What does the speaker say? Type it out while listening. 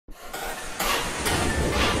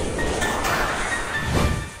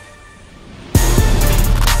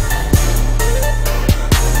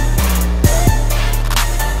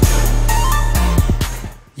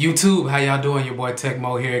YouTube, how y'all doing? Your boy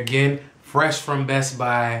Tecmo here again, fresh from Best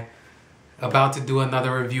Buy, about to do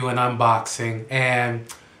another review and unboxing. And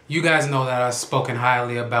you guys know that I've spoken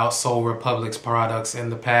highly about Sole Republic's products in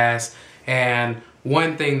the past. And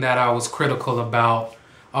one thing that I was critical about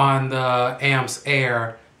on the Amps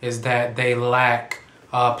Air is that they lack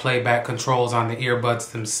playback controls on the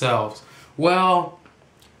earbuds themselves. Well,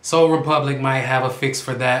 Sole Republic might have a fix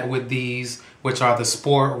for that with these, which are the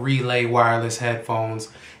Sport Relay wireless headphones.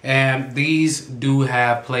 And these do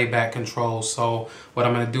have playback controls. So what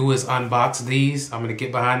I'm going to do is unbox these. I'm going to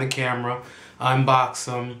get behind the camera, unbox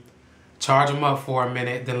them, charge them up for a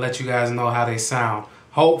minute, then let you guys know how they sound.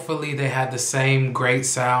 Hopefully they have the same great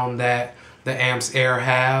sound that the Amps Air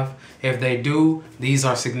have. If they do, these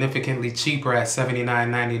are significantly cheaper at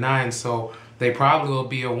 $79.99, so they probably will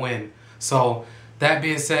be a win. So that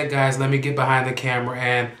being said, guys, let me get behind the camera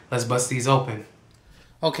and let's bust these open.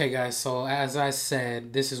 Okay, guys, so as I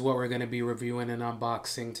said, this is what we're going to be reviewing and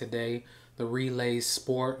unboxing today. The Relay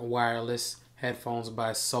Sport Wireless Headphones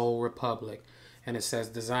by Sole Republic. And it says,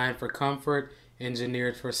 designed for comfort,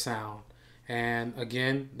 engineered for sound. And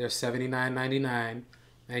again, they're $79.99.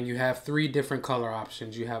 And you have three different color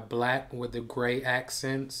options. You have black with the gray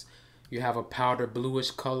accents. You have a powder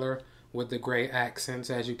bluish color with the gray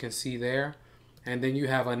accents, as you can see there. And then you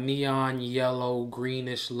have a neon yellow,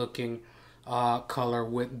 greenish looking color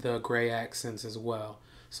with the gray accents as well.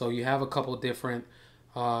 So you have a couple different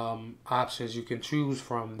options you can choose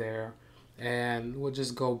from there. And we'll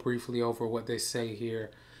just go briefly over what they say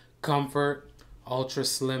here. Comfort, ultra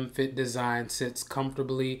slim fit design, sits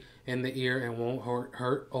comfortably in the ear and won't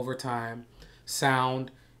hurt over time.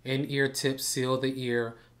 Sound, in-ear tips seal the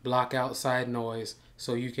ear, block outside noise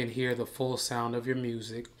so you can hear the full sound of your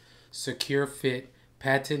music. Secure fit,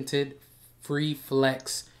 patented free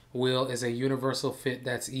flex wheel is a universal fit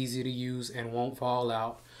that's easy to use and won't fall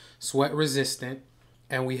out. Sweat resistant,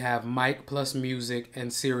 and we have mic plus music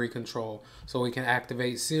and Siri control. So we can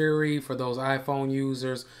activate Siri for those iPhone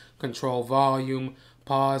users, control volume,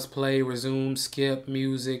 pause, play, resume, skip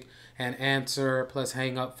music, and answer plus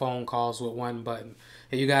hang up phone calls with one button.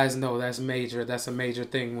 And you guys know that's major. That's a major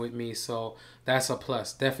thing with me. So that's a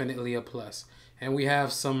plus, definitely a plus. And we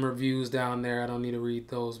have some reviews down there. I don't need to read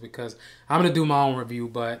those because I'm going to do my own review.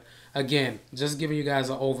 But again, just giving you guys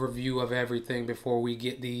an overview of everything before we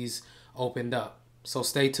get these opened up. So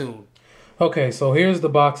stay tuned. Okay, so here's the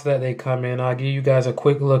box that they come in. I'll give you guys a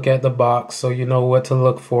quick look at the box so you know what to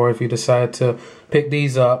look for if you decide to pick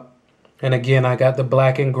these up. And again, I got the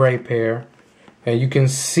black and gray pair. And you can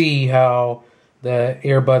see how the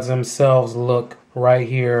earbuds themselves look right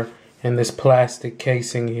here in this plastic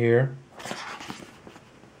casing here.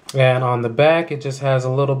 And on the back, it just has a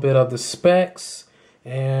little bit of the specs.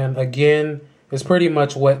 And again, it's pretty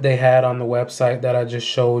much what they had on the website that I just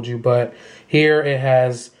showed you. But here it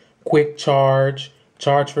has quick charge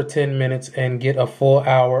for 10 minutes, and get a full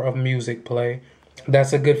hour of music play.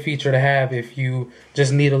 That's a good feature to have if you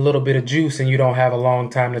just need a little bit of juice and you don't have a long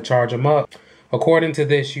time to charge them up. According to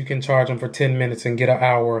this, you can charge them for 10 minutes and get an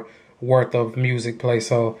hour worth of music play.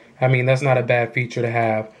 So, I mean, that's not a bad feature to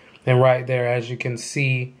have. And right there, as you can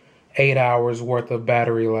see, 8 hours worth of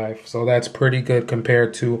battery life. So that's pretty good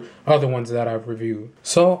compared to other ones that I've reviewed.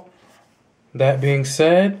 So that being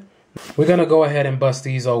said, we're going to go ahead and bust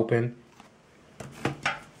these open.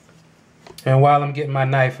 And while I'm getting my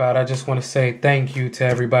knife out, I just want to say thank you to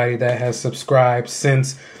everybody that has subscribed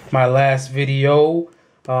since my last video.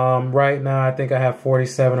 Right now, I think I have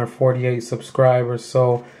 47 or 48 subscribers.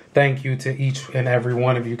 So thank you to each and every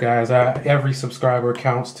one of you guys. Every subscriber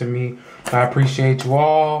counts to me. I appreciate you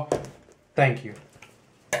all. Thank you.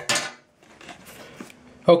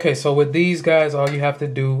 Okay, so with these guys, all you have to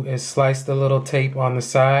do is slice the little tape on the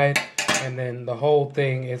side, and then the whole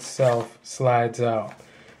thing itself slides out.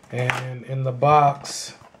 And in the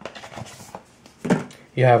box,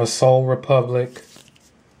 you have a Sole Republic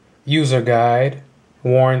user guide,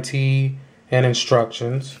 warranty, and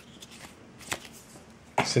instructions.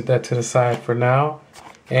 Set that to the side for now.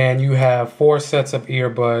 And you have 4 sets of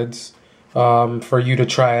earbuds for you to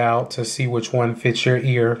try out to see which one fits your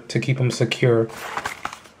ear to keep them secure.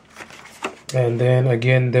 And then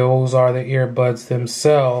again, those are the earbuds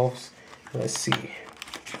themselves. Let's see.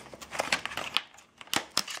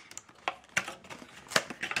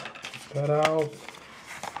 That out.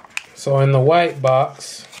 So in the white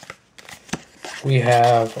box, we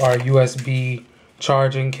have our USB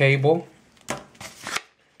charging cable.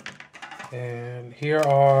 And here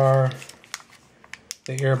are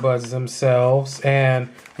the earbuds themselves, and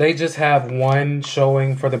they just have one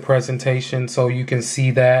showing for the presentation, so you can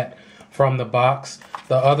see that from the box.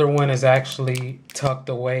 The other one is actually tucked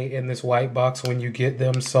away in this white box when you get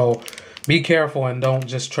them. So be careful and don't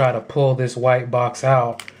just try to pull this white box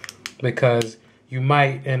out, because you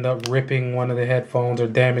might end up ripping one of the headphones or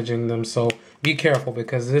damaging them. So be careful,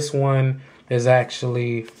 because this one is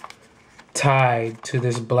actually tied to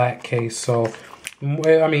this black case. So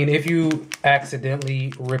I mean, if you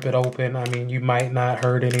accidentally rip it open, I mean, you might not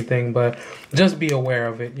hurt anything, but just be aware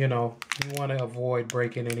of it. You know, you want to avoid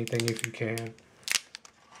breaking anything if you can.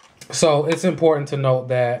 So it's important to note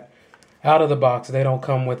that out of the box, they don't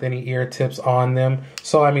come with any ear tips on them.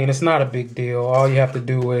 So, I mean, it's not a big deal. All you have to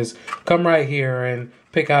do is come right here and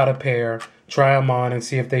pick out a pair, try them on and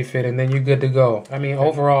see if they fit, and then you're good to go. I mean,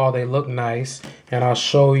 overall, they look nice, and I'll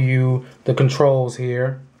show you the controls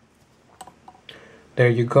here. There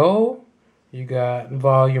you go. You got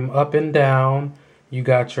volume up and down. You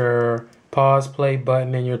got your pause play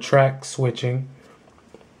button and your track switching.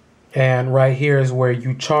 And right here is where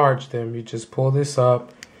you charge them. You just pull this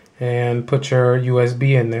up and put your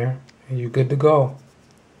USB in there, and you're good to go.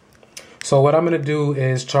 So what I'm going to do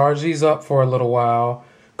is charge these up for a little while,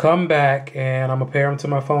 come back, and I'm going to pair them to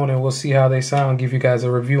my phone, and we'll see how they sound, give you guys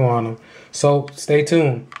a review on them. So stay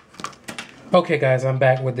tuned. Okay guys, I'm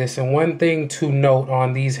back with this, and one thing to note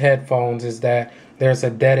on these headphones is that there's a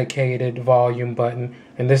dedicated volume button,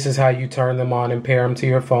 and this is how you turn them on and pair them to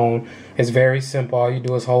your phone. It's very simple. All you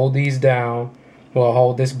do is hold these down, well,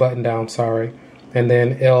 hold this button down, sorry, and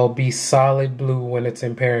then it'll be solid blue when it's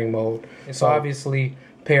in pairing mode. It's obviously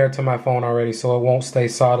paired to my phone already, so it won't stay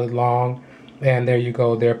solid long, and there you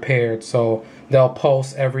go, they're paired. So they'll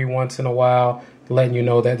pulse every once in a while, letting you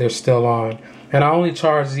know that they're still on. And I only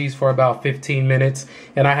charged these for about 15 minutes,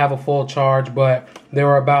 and I have a full charge, but they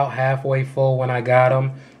were about halfway full when I got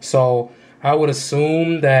them. So I would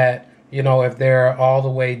assume that, you know, if they're all the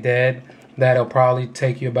way dead, that it'll probably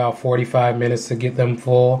take you about 45 minutes to get them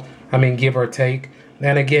full. I mean, give or take.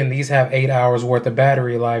 And again, these have 8 hours worth of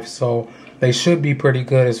battery life, so they should be pretty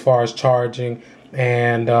good as far as charging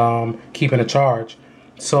and keeping a charge.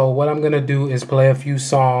 So what I'm going to do is play a few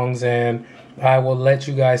songs, and I will let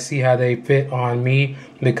you guys see how they fit on me,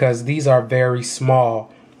 because these are very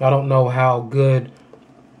small. I don't know how good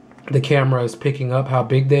the camera is picking up how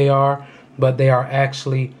big they are, but they are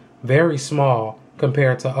actually very small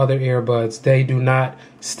compared to other earbuds. They do not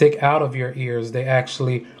stick out of your ears. They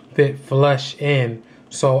actually fit flush in.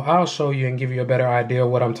 So I'll show you and give you a better idea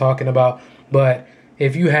of what I'm talking about. But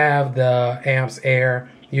if you have the Amps Air,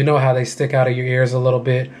 you know how they stick out of your ears a little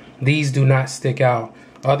bit. These do not stick out.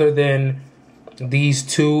 Other than these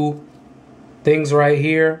two things right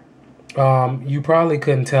here, you probably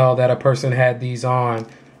couldn't tell that a person had these on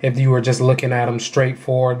if you were just looking at them straight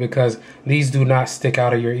forward, because these do not stick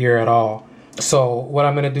out of your ear at all. So what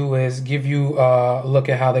I'm going to do is give you a look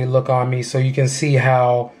at how they look on me, so you can see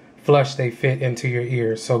how flush they fit into your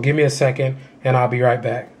ears. So give me a second and I'll be right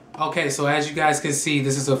back. Okay, so as you guys can see,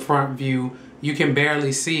 this is a front view. You can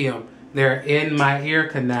barely see them. They're in my ear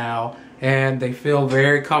canal, and they feel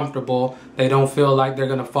very comfortable. They don't feel like they're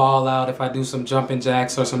gonna fall out if I do some jumping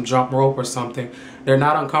jacks or some jump rope or something. They're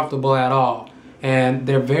not uncomfortable at all. And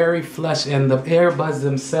they're very flush, and the earbuds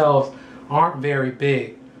themselves aren't very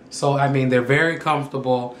big. So, I mean, they're very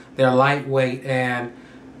comfortable, they're lightweight, and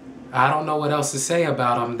I don't know what else to say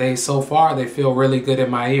about them. So far, they feel really good in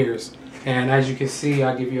my ears. And as you can see,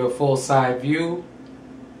 I'll give you a full side view.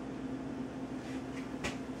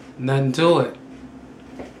 Nothing to it.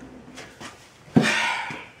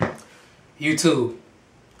 YouTube,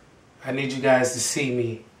 I need you guys to see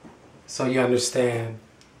me so you understand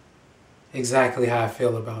exactly how I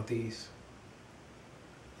feel about these.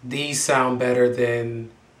 These sound better than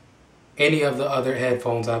any of the other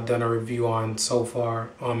headphones I've done a review on so far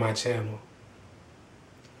on my channel.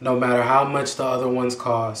 No matter how much the other ones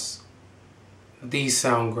cost, these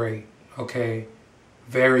sound great, okay?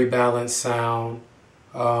 Very balanced sound.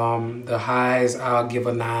 The highs I'll give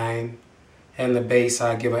a 9, and the bass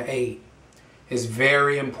I'll give an 8. It's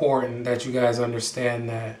very important that you guys understand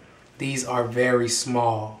that these are very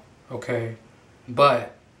small, okay?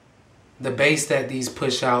 But the bass that these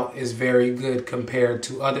push out is very good compared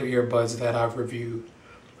to other earbuds that I've reviewed.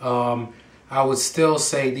 I would still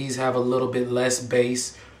say these have a little bit less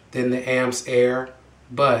bass than the Amps Air,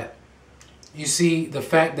 but you see the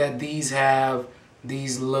fact that these have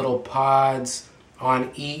these little pods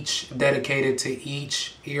on each, dedicated to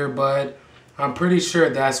each earbud, I'm pretty sure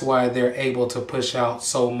that's why they're able to push out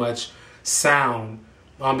so much sound,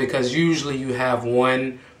 because usually you have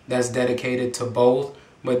one that's dedicated to both,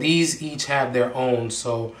 but these each have their own.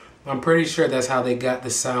 So I'm pretty sure that's how they got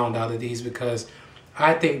the sound out of these, because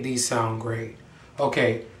I think these sound great.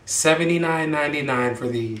 Okay, $79.99 for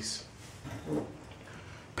these.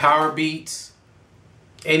 Powerbeats,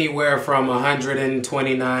 anywhere from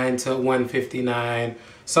 $129 to $159.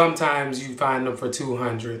 Sometimes you find them for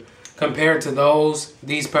 $200. Compared to those,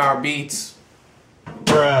 these Powerbeats,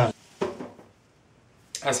 bruh.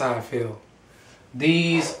 That's how I feel.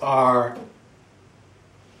 These, I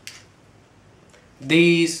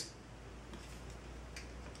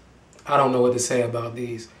don't know what to say about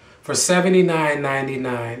these. For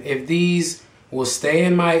 $79.99, if these will stay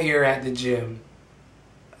in my ear at the gym,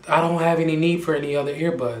 I don't have any need for any other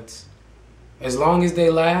earbuds. As long as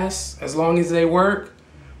they last, as long as they work,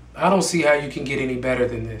 I don't see how you can get any better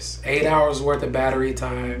than this. 8 hours worth of battery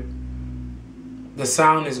time. The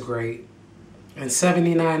sound is great. And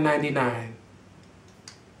 $79.99.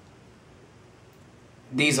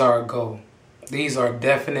 These are a go. These are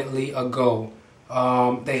definitely a go.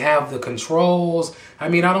 They have the controls. I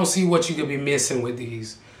mean, I don't see what you could be missing with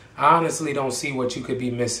these. I honestly don't see what you could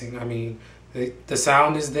be missing. I mean, the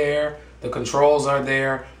sound is there. The controls are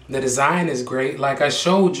there. The design is great. Like I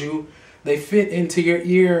showed you, they fit into your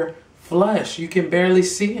ear flush. You can barely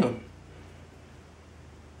see them.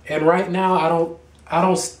 And right now, I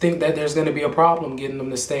don't think that there's going to be a problem getting them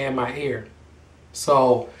to stay in my ear.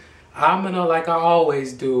 So I'm going to, like I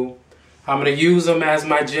always do, I'm going to use them as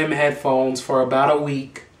my gym headphones for about a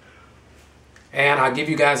week. And I'll give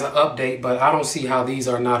you guys an update, but I don't see how these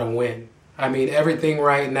are not a win. I mean, everything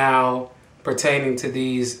right now pertaining to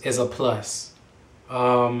these is a plus.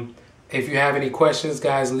 If you have any questions,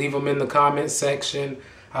 guys, leave them in the comment section.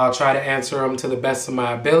 I'll try to answer them to the best of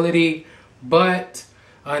my ability. But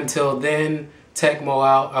until then, Tecmo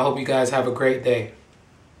out. I hope you guys have a great day.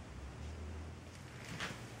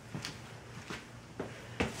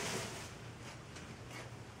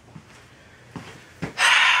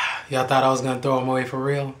 Y'all thought I was gonna throw them away for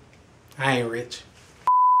real? I ain't rich.